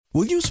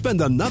Will you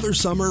spend another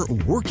summer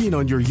working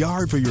on your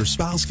yard for your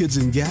spouse, kids,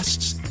 and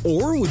guests?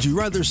 Or would you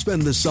rather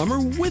spend the summer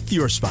with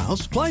your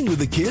spouse, playing with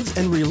the kids,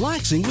 and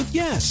relaxing with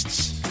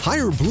guests?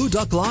 Hire Blue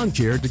Duck Lawn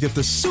Care to get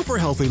the super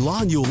healthy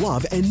lawn you'll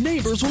love and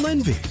neighbors will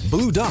envy.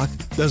 Blue Duck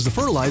does the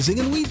fertilizing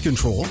and weed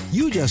control.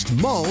 You just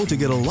mow to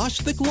get a lush,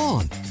 thick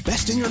lawn.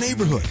 Best in your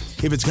neighborhood.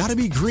 If it's got to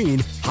be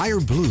green, hire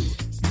Blue.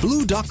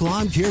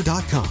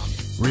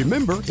 BlueDuckLawnCare.com.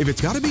 Remember, if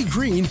it's got to be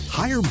green,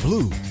 hire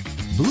Blue.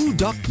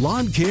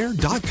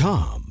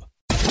 BlueDuckLawnCare.com.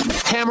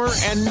 Hammer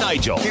and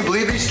Nigel. Can you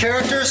believe these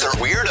characters are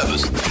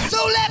weirdos? So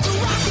let's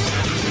rock!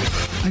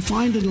 I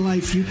find in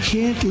life you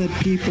can't let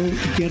people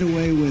get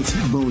away with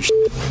bullshit,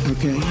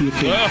 okay? You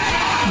can't.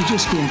 You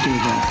just can't do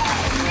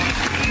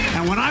that.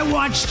 And when I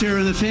watched her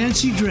in the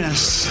fancy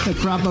dress that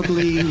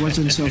probably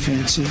wasn't so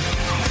fancy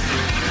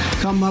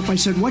come up, I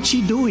said, what's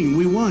she doing?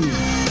 We won.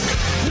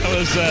 That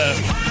was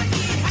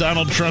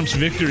Donald Trump's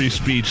victory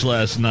speech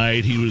last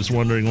night. He was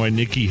wondering why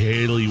Nikki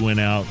Haley went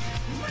out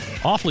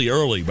awfully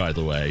early, by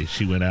the way.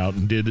 She went out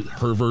and did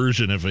her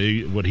version of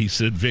what he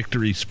said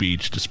victory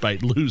speech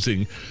despite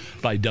losing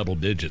by double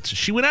digits.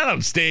 She went out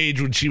on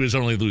stage when she was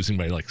only losing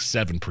by like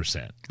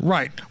 7%.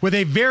 Right. With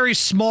a very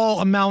small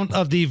amount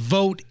of the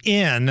vote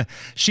in,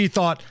 she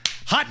thought,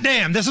 hot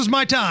damn, this is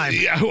my time.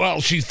 Yeah,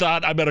 well, she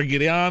thought, I better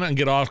get on and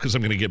get off because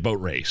I'm going to get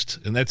boat raced.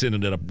 And that's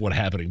ended up what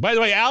happening. By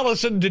the way,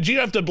 Allison, did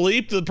you have to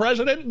bleep the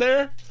president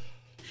there?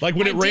 Like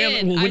when it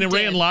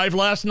ran live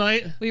last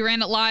night? We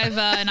ran it live,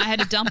 and I had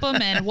to dump him,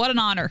 and what an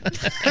honor.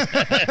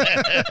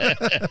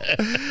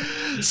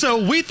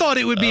 So we thought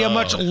it would be a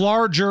much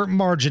larger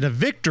margin of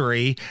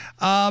victory,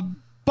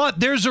 but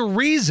there's a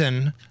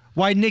reason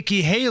why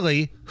Nikki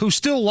Haley, who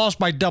still lost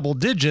by double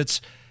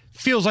digits,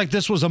 feels like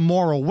this was a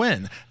moral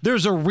win.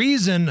 There's a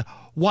reason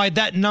why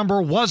that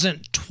number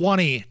wasn't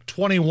 20,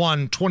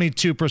 21,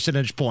 22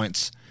 percentage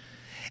points.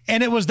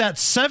 And it was that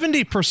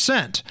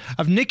 70%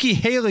 of Nikki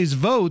Haley's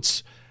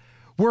votes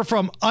were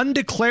from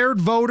undeclared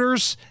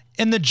voters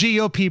in the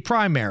GOP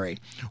primary,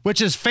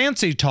 which is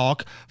fancy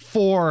talk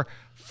for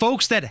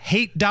folks that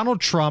hate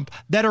Donald Trump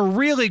that are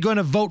really going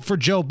to vote for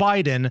Joe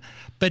Biden,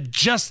 but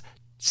just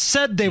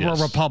said they were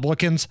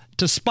Republicans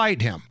to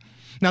spite him.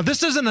 Now,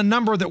 this isn't a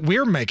number that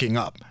we're making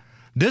up.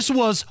 This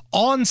was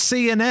on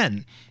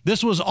CNN.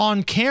 This was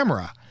on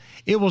camera.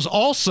 It was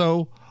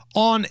also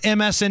on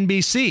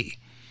MSNBC.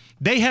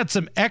 They had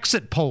some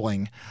exit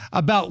polling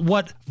about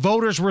what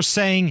voters were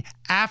saying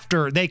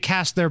after they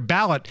cast their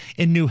ballot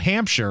in New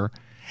Hampshire.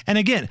 And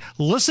again,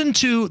 listen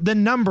to the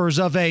numbers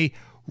of a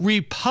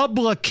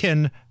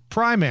Republican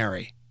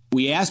primary.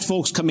 We asked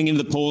folks coming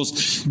into the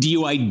polls, do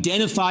you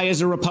identify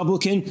as a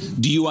Republican?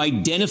 Do you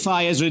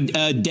identify as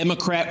a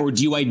Democrat? Or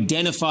do you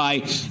identify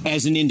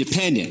as an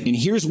independent? And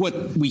here's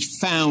what we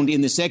found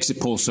in this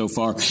exit poll so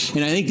far.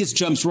 And I think this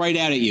jumps right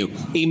out at you.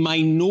 A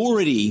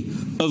minority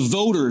of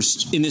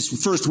voters in this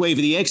first wave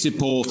of the exit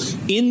poll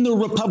in the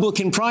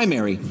Republican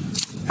primary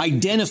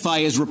identify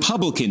as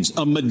Republicans.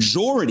 A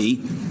majority,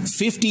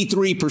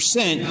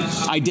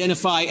 53%,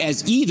 identify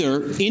as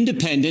either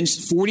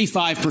independents,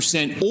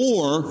 45%,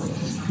 or,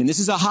 and this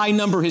is a high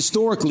number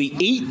historically,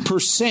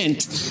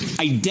 8%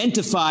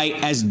 identify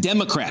as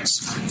Democrats.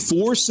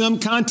 For some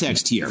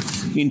context here,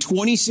 in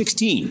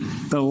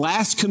 2016, the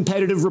last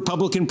competitive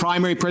Republican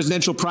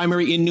presidential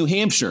primary in New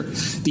Hampshire,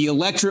 the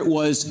electorate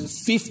was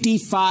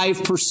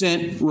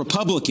 55%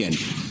 Republican.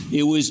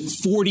 It was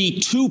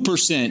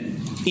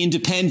 42%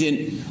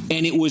 independent,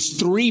 and it was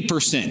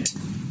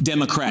 3%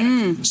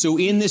 Democratic. So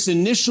in this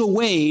initial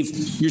wave,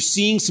 you're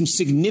seeing some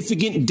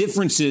significant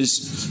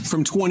differences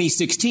from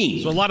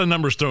 2016. So a lot of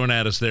numbers thrown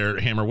at us there,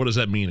 Hammer. What does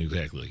that mean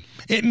exactly?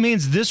 It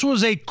means this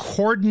was a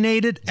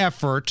coordinated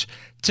effort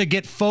to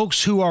get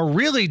folks who are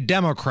really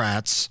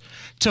Democrats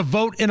to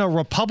vote in a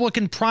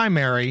Republican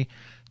primary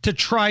to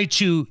try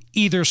to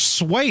either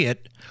sway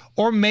it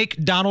or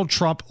make Donald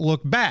Trump look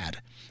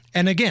bad.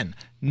 And again,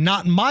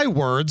 not my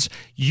words.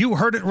 You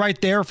heard it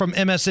right there from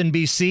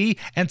MSNBC,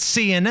 and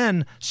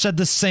CNN said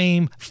the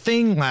same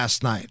thing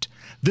last night.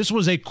 This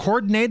was a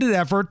coordinated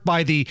effort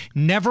by the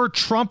Never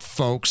Trump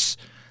folks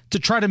to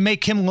try to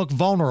make him look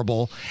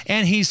vulnerable,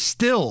 and he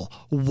still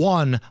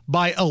won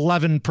by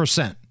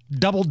 11%.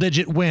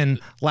 Double-digit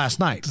win last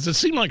night. Does it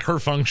seem like her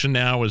function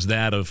now is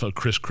that of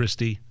Chris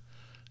Christie?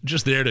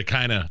 Just there to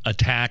kind of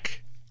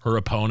attack her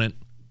opponent?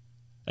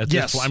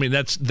 Yes. I mean,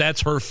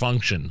 that's her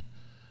function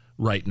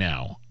right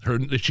now.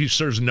 She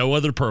serves no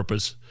other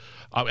purpose.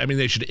 I mean,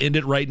 they should end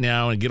it right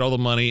now and get all the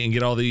money and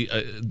get all the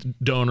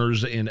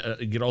donors and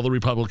get all the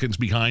Republicans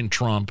behind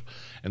Trump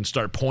and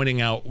start pointing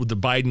out the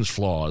Biden's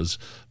flaws.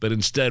 But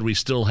instead, we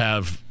still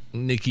have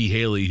Nikki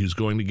Haley, who's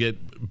going to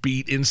get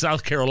beat in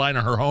South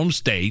Carolina, her home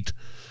state.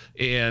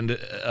 And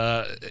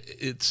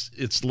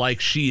it's like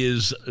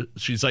she's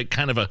like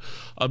kind of a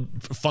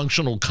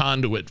functional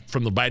conduit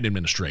from the Biden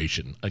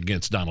administration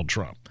against Donald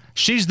Trump.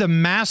 She's the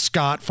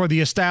mascot for the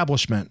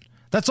establishment.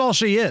 That's all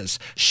she is.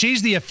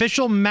 She's the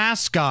official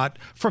mascot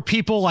for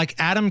people like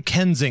Adam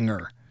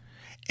Kinzinger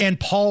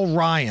and Paul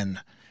Ryan.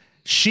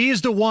 She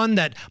is the one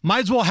that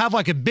might as well have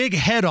like a big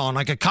head on,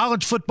 like a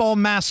college football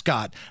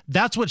mascot.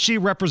 That's what she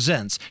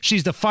represents.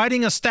 She's the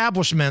fighting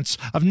establishments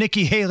of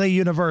Nikki Haley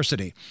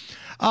University.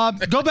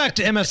 Go back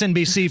to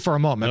MSNBC for a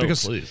moment,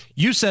 because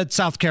you said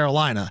South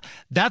Carolina.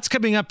 That's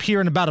coming up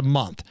here in about a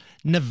month.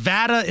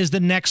 Nevada is the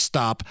next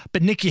stop,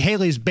 but Nikki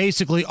Haley's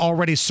basically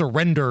already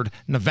surrendered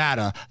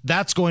Nevada.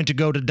 That's going to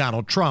go to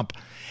Donald Trump.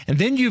 And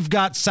then you've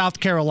got South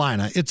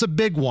Carolina. It's a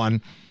big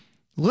one.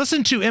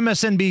 Listen to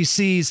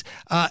MSNBC's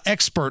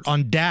expert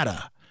on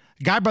data,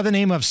 a guy by the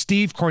name of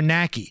Steve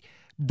Kornacki,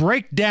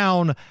 break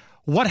down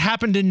what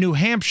happened in New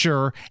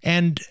Hampshire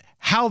and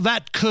how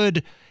that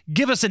could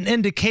give us an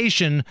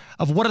indication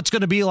of what it's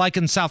going to be like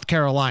in South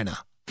Carolina.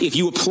 If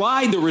you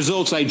applied the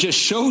results I just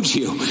showed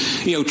you,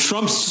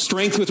 Trump's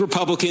strength with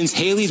Republicans,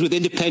 Haley's with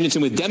independents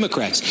and with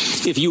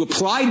Democrats, if you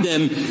applied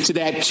them to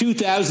that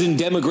 2000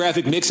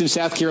 demographic mix in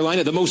South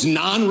Carolina, the most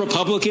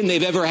non-Republican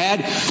they've ever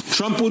had,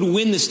 Trump would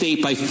win the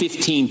state by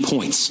 15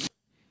 points.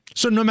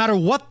 So no matter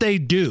what they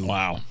do,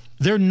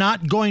 they're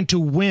not going to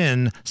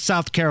win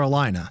South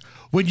Carolina.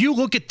 When you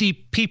look at the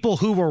people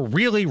who were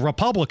really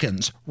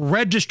Republicans,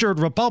 registered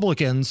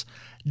Republicans,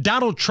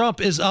 Donald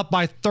Trump is up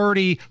by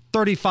 30,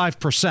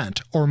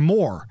 35% or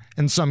more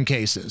in some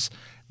cases.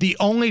 The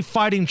only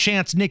fighting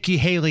chance Nikki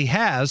Haley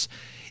has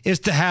is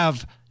to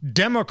have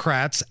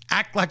Democrats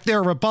act like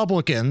they're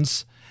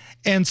Republicans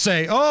and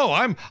say,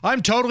 oh,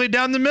 I'm totally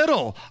down the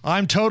middle.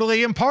 I'm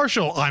totally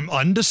impartial. I'm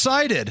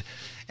undecided.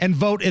 And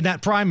vote in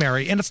that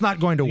primary, and it's not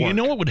going to work. You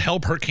know what would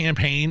help her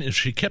campaign if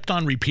she kept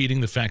on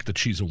repeating the fact that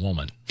she's a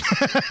woman,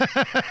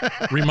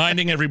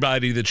 reminding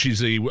everybody that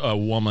she's a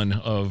woman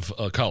of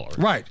color.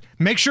 Right.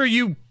 Make sure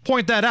you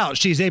point that out.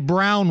 She's a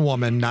brown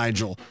woman,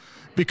 Nigel,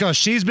 because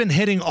she's been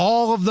hitting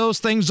all of those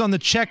things on the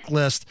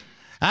checklist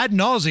ad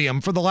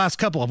nauseum for the last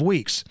couple of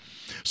weeks.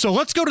 So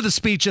let's go to the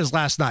speeches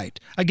last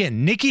night.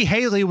 Again, Nikki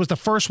Haley was the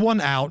first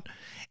one out,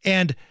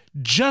 and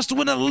just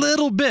when a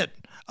little bit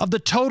of the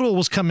total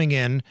was coming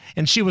in,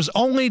 and she was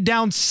only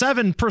down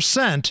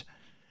 7%,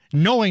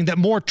 knowing that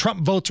more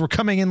Trump votes were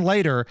coming in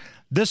later,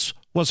 this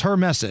was her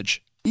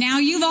message. Now,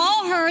 you've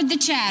all heard the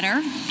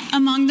chatter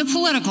among the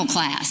political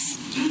class.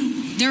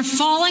 They're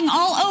falling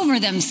all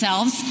over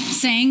themselves,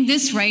 saying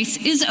this race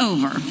is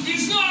over.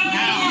 It's not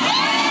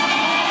over!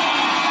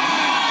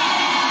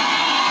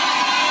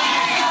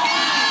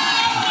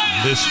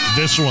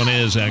 This one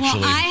is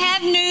actually. Well, I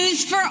have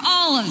news for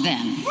all of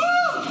them.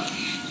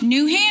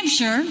 New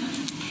Hampshire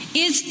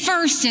is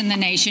first in the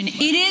nation.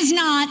 It is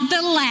not the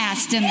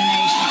last in the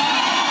nation.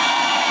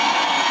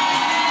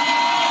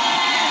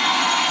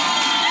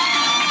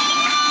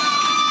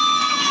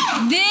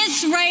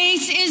 This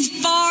race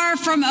is far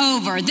from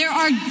over. There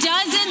are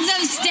dozens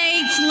of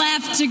states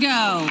left to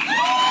go.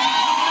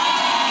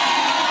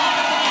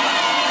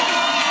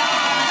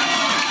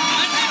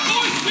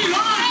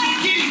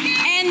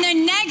 And the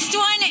next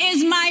one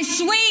is my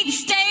sweet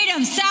state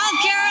of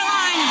South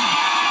Carolina.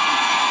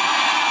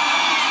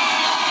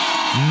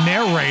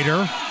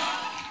 Narrator,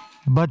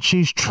 but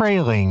she's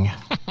trailing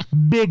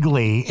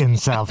bigly in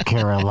South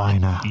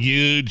Carolina.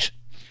 Huge.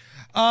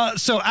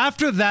 So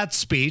after that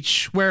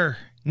speech, where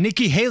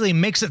Nikki Haley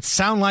makes it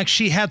sound like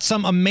she had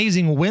some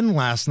amazing win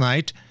last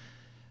night,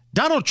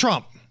 Donald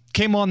Trump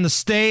came on the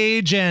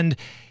stage and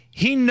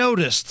he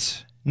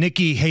noticed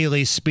Nikki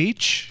Haley's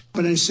speech.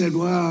 But I said,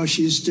 wow,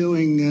 she's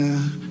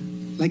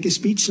doing like a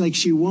speech like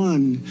she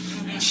won.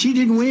 She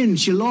didn't win,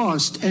 she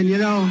lost. And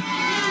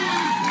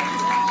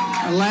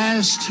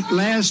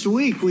last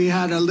week we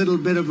had a little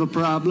bit of a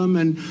problem,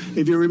 and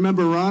if you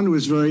remember, Ron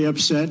was very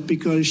upset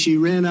because she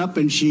ran up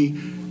and she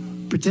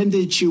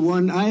pretended she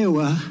won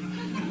Iowa.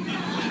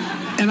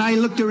 And I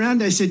looked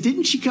around, I said,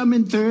 didn't she come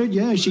in third?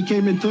 Yeah, she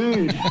came in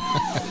third.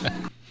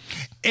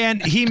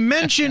 And he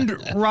mentioned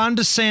Ron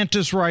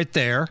DeSantis right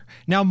there.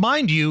 Now,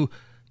 mind you,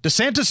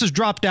 DeSantis has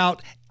dropped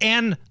out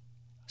and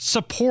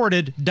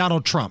supported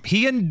Donald Trump.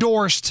 He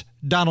endorsed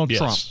Donald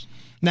Trump.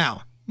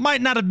 Now,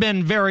 might not have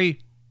been very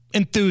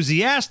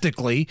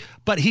enthusiastically,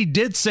 but he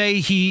did say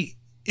he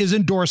is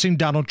endorsing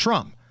Donald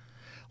Trump.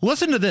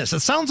 Listen to this.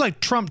 It sounds like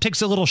Trump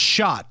takes a little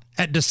shot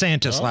at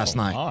DeSantis last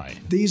night.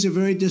 These are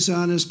very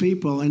dishonest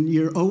people, and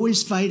you're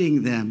always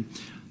fighting them.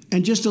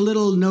 And just a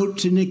little note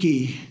to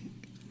Nikki.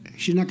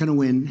 She's not going to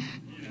win.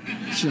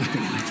 She's not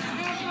going to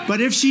win.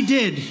 But if she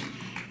did,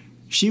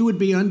 she would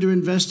be under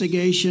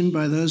investigation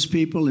by those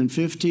people in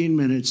 15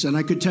 minutes. And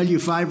I could tell you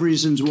 5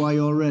 reasons why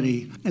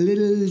already. A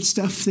little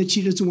stuff that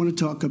she doesn't want to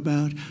talk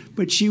about.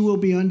 But she will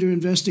be under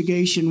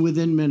investigation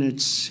within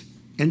minutes.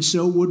 And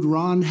so would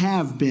Ron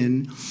have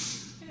been.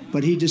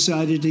 But he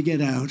decided to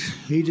get out.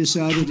 He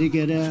decided to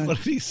get out. What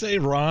did he say?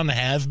 Ron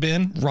have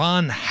been?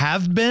 Ron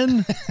have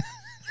been?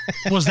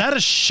 Was that a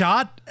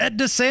shot at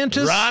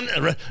DeSantis?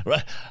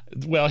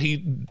 Well,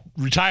 he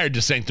retired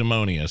to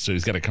sanctimonious, so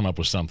he's got to come up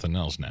with something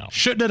else now.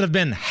 Shouldn't it have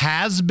been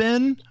has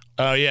been?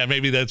 Oh, yeah,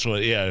 maybe that's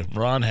what,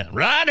 Ron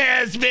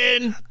has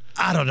been.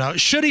 I don't know.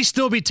 Should he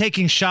still be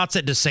taking shots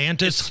at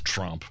DeSantis? It's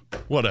Trump.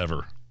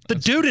 Whatever. The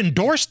dude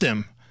endorsed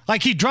him.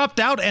 Like, he dropped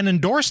out and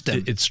endorsed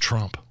him. It's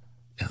Trump.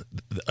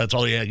 That's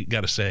all you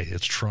got to say.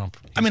 It's Trump.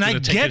 I mean, I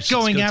get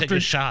going after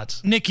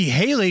shots. Nikki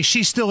Haley.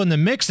 She's still in the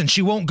mix and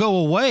she won't go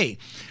away.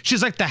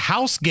 She's like the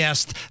house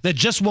guest that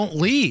just won't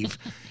leave.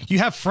 You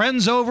have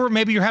friends over.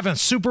 Maybe you're having a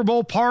Super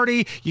Bowl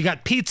party. You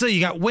got pizza.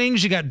 You got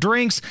wings. You got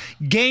drinks.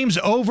 Game's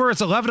over.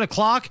 It's 11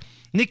 o'clock.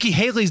 Nikki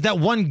Haley's that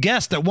one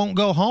guest that won't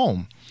go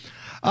home.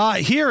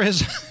 Here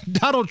is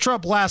Donald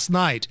Trump last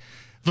night.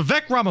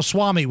 Vivek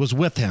Ramaswamy was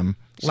with him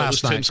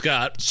last night. Tim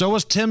Scott. So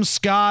was Tim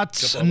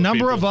Scott, a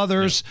number of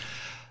others. Yeah.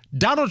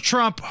 Donald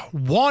Trump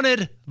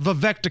wanted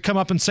Vivek to come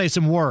up and say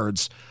some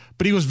words,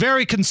 but he was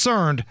very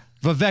concerned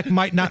Vivek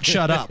might not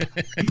shut up.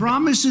 He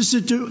promises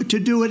to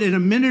do it in a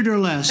minute or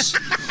less.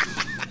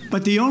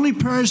 But the only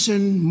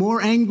person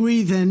more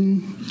angry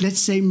than, let's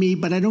say, me,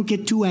 but I don't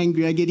get too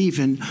angry, I get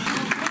even.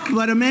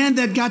 But a man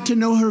that got to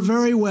know her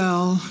very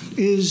well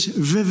is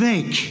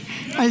Vivek.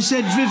 I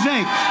said,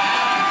 Vivek,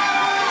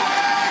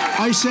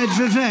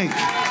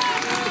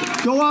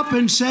 go up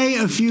and say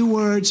a few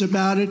words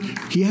about it.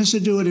 He has to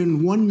do it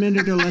in 1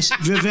 minute or less.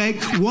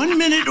 Vivek, 1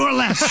 minute or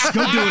less.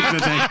 Go do it,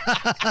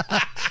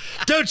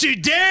 Vivek. Don't you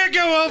dare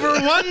go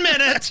over 1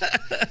 minute.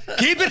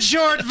 Keep it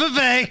short,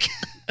 Vivek.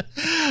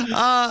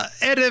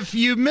 And if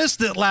you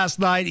missed it last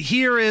night,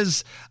 here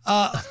is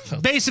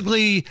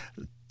basically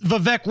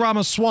Vivek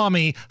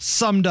Ramaswamy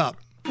summed up.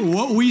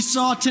 What we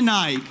saw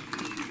tonight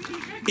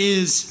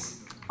is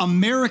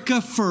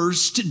America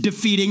first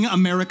defeating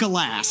America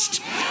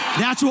last.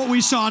 That's what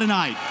we saw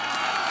tonight.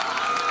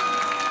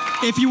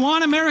 If you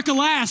want America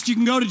last, you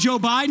can go to Joe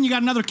Biden. You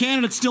got another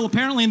candidate still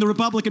apparently in the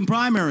Republican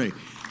primary.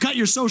 Cut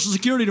your Social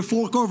Security to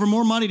fork over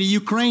more money to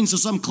Ukraine so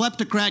some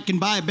kleptocrat can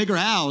buy a bigger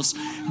house.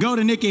 Go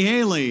to Nikki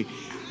Haley.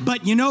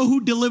 But you know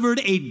who delivered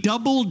a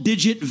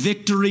double-digit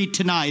victory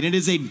tonight? It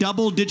is a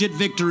double-digit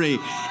victory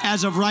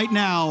as of right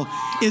now,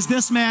 is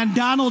this man,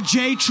 Donald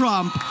J.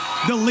 Trump,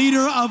 the leader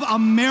of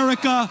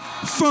America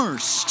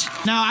First.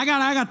 Now, I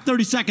got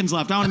 30 seconds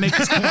left. I want to make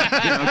this point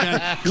here,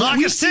 okay? What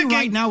we see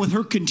right now with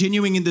her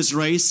continuing in this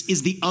race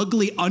is the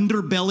ugly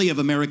underbelly of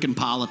American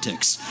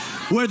politics,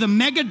 where the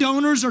mega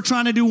donors are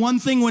trying to do one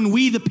thing when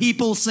we, the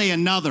people, say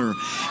another.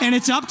 And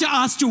it's up to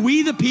us,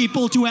 we, the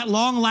people, to at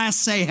long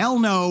last say, hell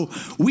no,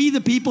 we, the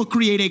people,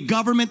 create a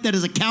government that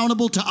is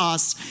accountable to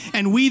us,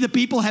 and we, the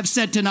people, have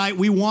said tonight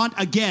we want,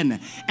 again,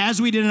 as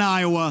we did in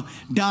Iowa,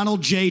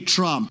 Donald J.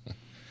 Trump.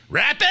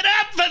 Wrap it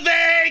up,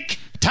 Vivek!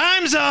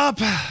 Time's up.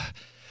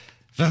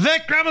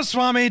 Vivek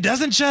Ramaswamy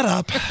doesn't shut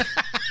up.